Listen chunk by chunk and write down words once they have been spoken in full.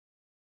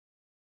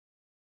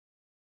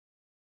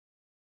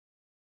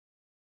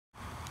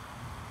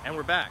And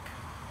we're back,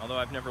 although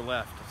I've never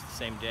left. It's the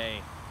same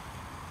day.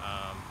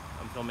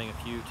 I'm filming a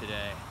few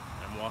today.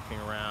 I'm walking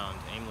around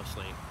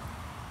aimlessly.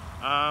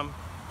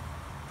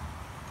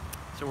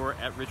 So we're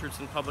at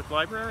Richardson Public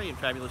Library in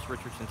fabulous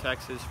Richardson,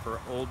 Texas for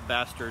Old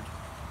Bastard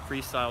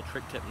Freestyle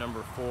Trick Tip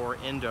number 4,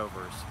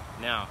 Endovers.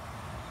 Now,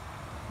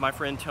 my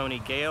friend Tony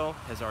Gale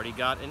has already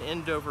got an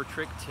Endover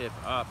trick tip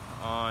up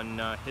on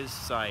his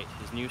site,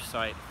 his new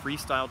site,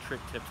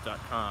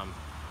 freestyletricktips.com.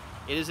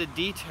 It is a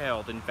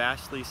detailed and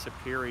vastly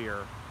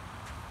superior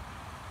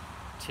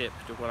tip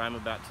to what I'm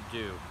about to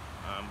do,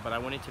 but I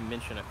wanted to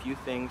mention a few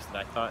things that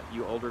I thought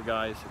you older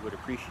guys would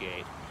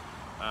appreciate.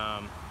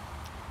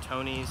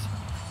 Tony's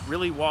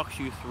really walks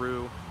you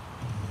through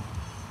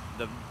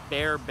the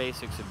bare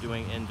basics of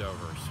doing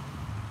Endovers.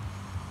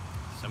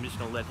 So I'm just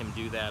going to let him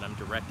do that. I'm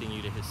directing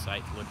you to his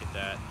site to look at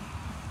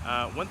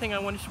that. One thing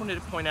I just wanted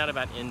to point out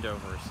about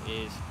Endovers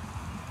is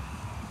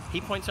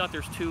he points out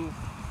there's two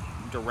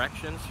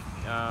directions.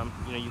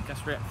 You know, you've got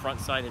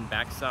front side and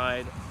back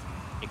side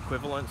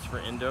equivalents for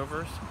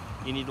Endovers.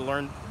 You need to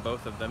learn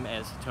both of them,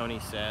 as Tony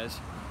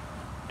says.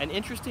 An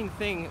interesting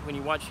thing when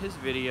you watch his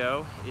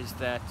video is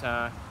that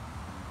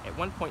at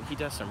one point he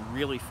does some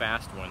really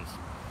fast ones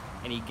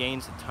and he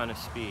gains a ton of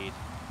speed.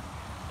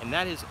 And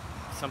that is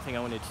something I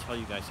wanted to tell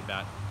you guys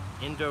about.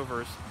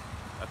 Endovers,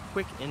 a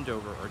quick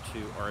Endover or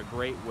two are a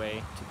great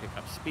way to pick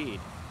up speed.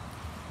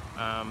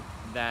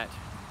 That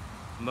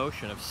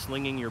motion of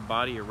slinging your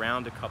body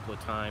around a couple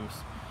of times,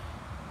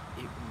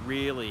 it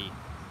really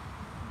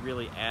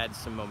adds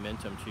some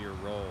momentum to your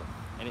roll.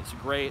 And it's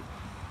great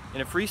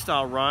in a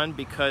freestyle run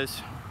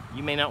because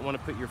you may not want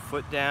to put your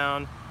foot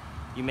down.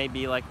 You may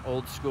be like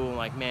old school,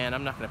 like, man,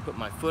 I'm not going to put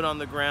my foot on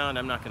the ground,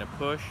 I'm not going to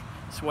push.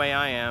 It's the way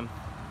I am.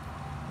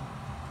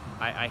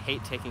 I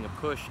hate taking a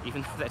push,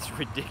 even though that's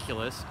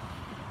ridiculous.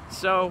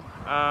 So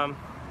a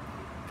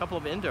couple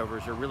of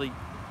Endovers are really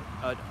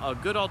a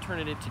good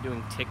alternative to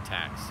doing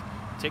tic-tacs.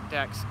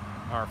 Tic-tacs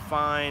are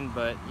fine,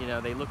 but you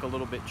know, they look a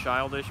little bit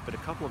childish, but a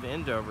couple of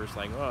Endovers,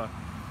 like, oh,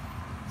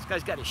 this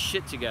guy's got his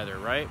shit together,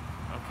 right?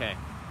 Okay,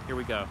 here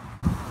we go.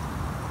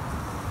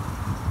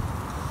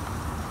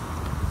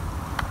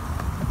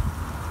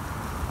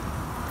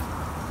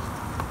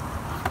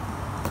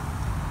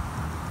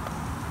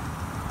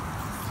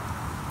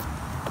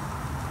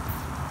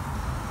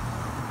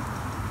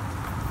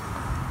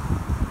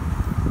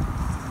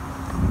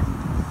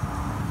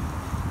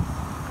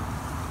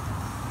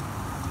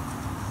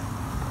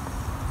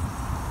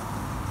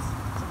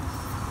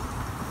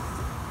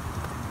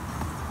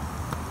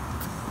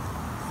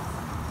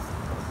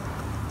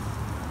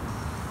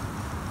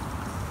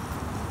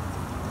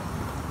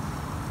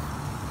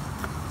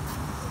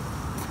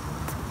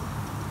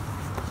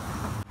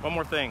 One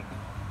more thing.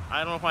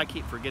 I don't know why I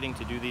keep forgetting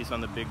to do these on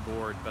the big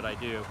board, but I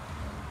do.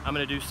 I'm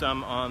going to do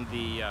some on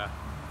the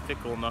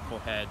Fickle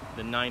Knucklehead,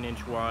 the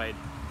 9-inch wide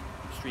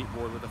street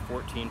board with a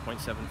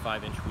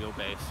 14.75-inch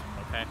wheelbase.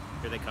 Okay,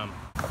 here they come.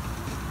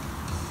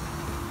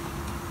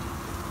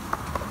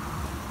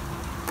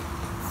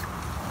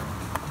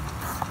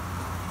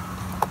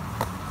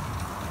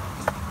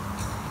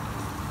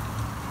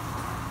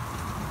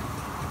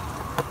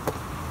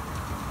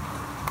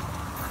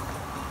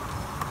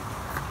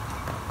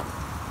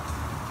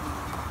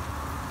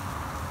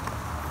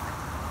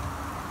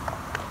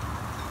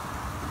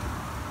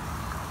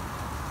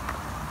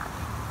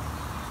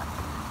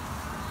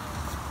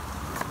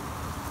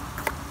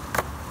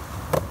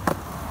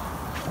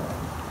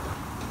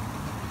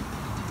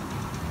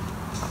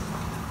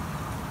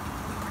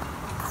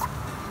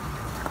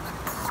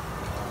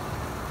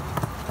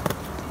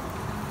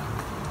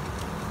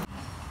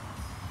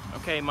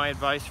 Okay, my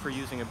advice for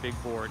using a big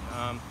board.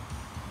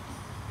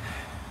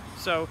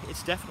 So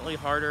it's definitely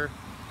harder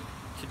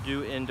to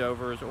do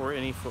Endovers or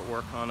any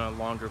footwork on a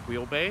longer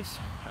wheelbase.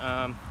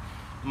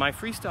 My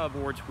freestyle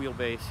board's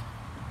wheelbase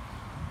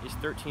is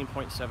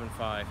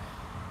 13.75.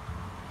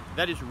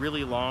 That is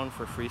really long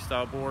for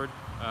freestyle board.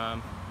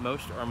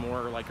 Most are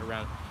more like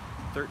around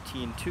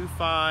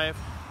 13.25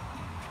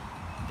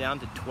 down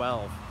to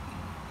 12.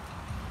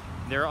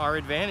 There are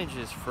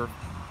advantages for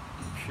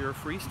pure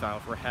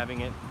freestyle for having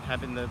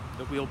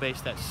the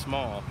wheelbase that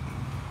small.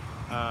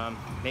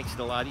 Makes it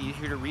a lot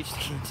easier to reach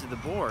into the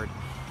board.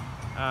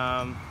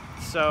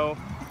 So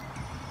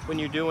when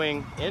you're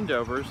doing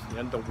Endovers,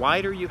 you know, the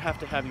wider you have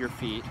to have your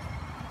feet,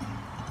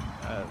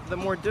 the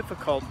more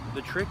difficult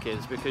the trick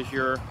is because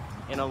you're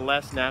in a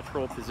less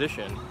natural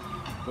position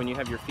when you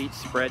have your feet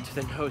spread to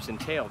the nose and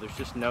tail. There's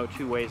just no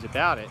two ways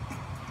about it.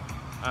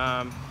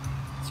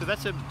 So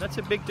that's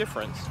a big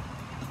difference.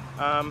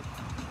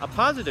 A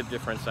positive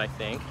difference, I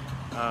think.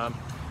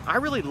 I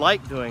really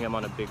like doing them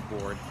on a big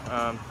board.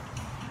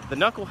 The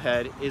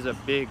Knucklehead is a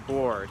big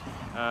board.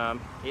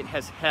 It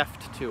has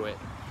heft to it,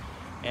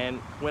 and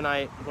when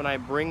I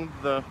bring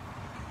the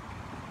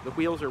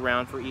wheels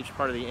around for each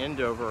part of the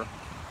Endover,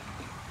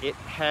 it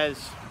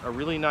has a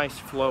really nice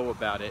flow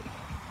about it.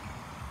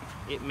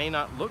 It may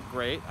not look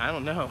great, I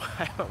don't know,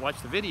 I haven't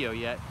watched the video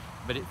yet,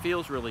 but it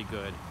feels really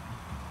good.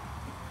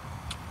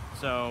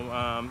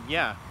 So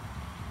yeah,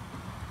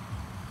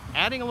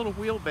 adding a little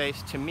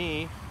wheelbase, to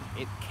me,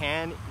 it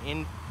can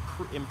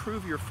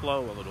improve your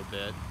flow a little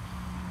bit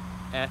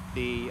at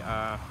the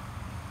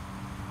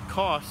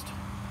cost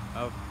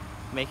of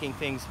making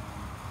things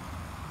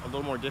a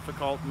little more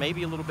difficult,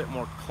 maybe a little bit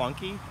more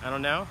clunky. I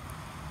don't know.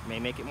 May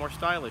make it more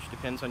stylish,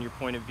 depends on your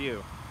point of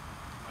view.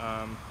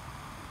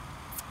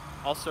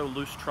 Also,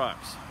 loose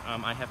trucks.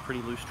 I have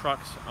pretty loose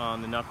trucks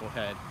on the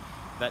knucklehead.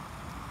 That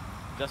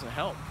doesn't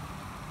help.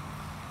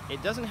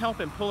 It doesn't help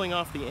in pulling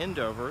off the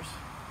Endovers,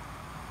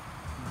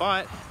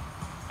 but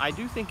I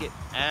do think it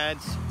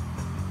adds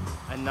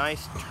a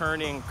nice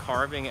turning,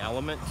 carving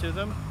element to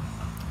them.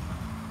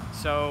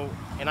 So,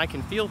 and I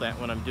can feel that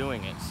when I'm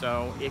doing it.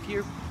 So if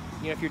you're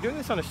doing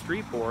this on a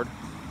street board,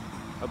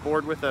 a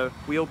board with a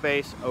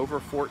wheelbase over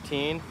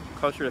 14,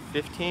 closer to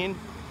 15,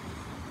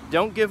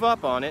 don't give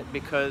up on it,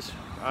 because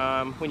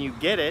when you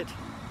get it,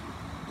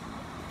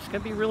 it's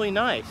going to be really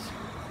nice.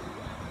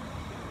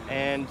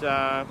 And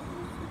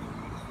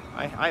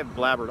I've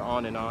blabbered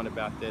on and on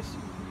about this,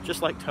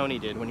 just like Tony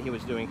did when he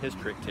was doing his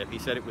trick tip. He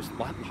said it was a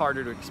lot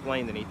harder to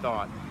explain than he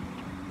thought.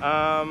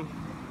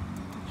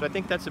 So I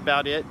think that's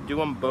about it. Do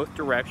them both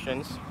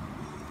directions.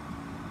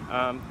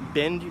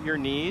 Bend your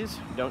knees.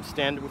 Don't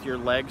stand with your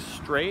legs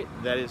straight.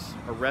 That is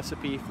a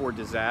recipe for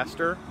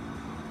disaster.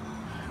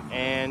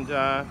 And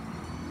I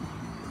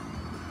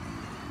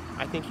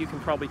think you can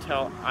probably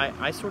tell,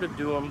 I sort of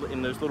do them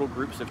in those little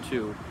groups of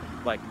two,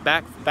 like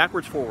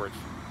backwards, forwards.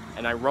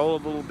 And I roll a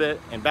little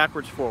bit, and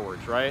backwards,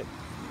 forwards, right?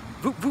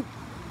 Voop, voop,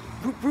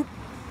 voop, voop,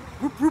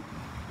 voop, voop.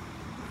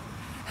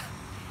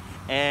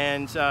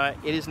 And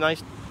it is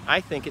nice.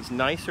 I think it's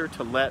nicer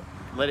to let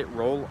it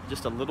roll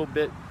just a little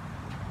bit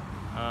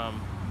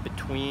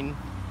between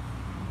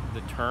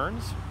the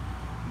turns.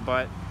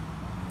 But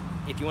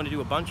if you want to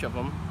do a bunch of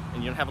them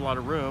and you don't have a lot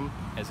of room,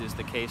 as is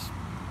the case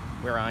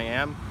where I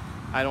am,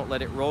 I don't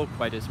let it roll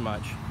quite as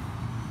much.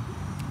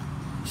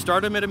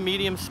 Start them at a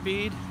medium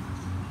speed,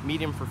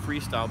 medium for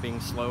freestyle, being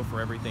slow for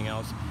everything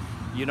else.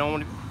 You don't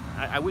want to,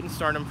 I wouldn't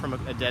start them from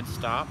a dead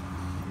stop,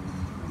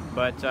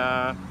 but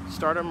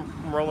start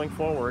them rolling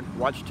forward.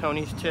 Watch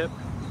Tony's tip,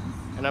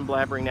 and I'm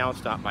blabbering now.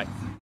 Stop. Bye.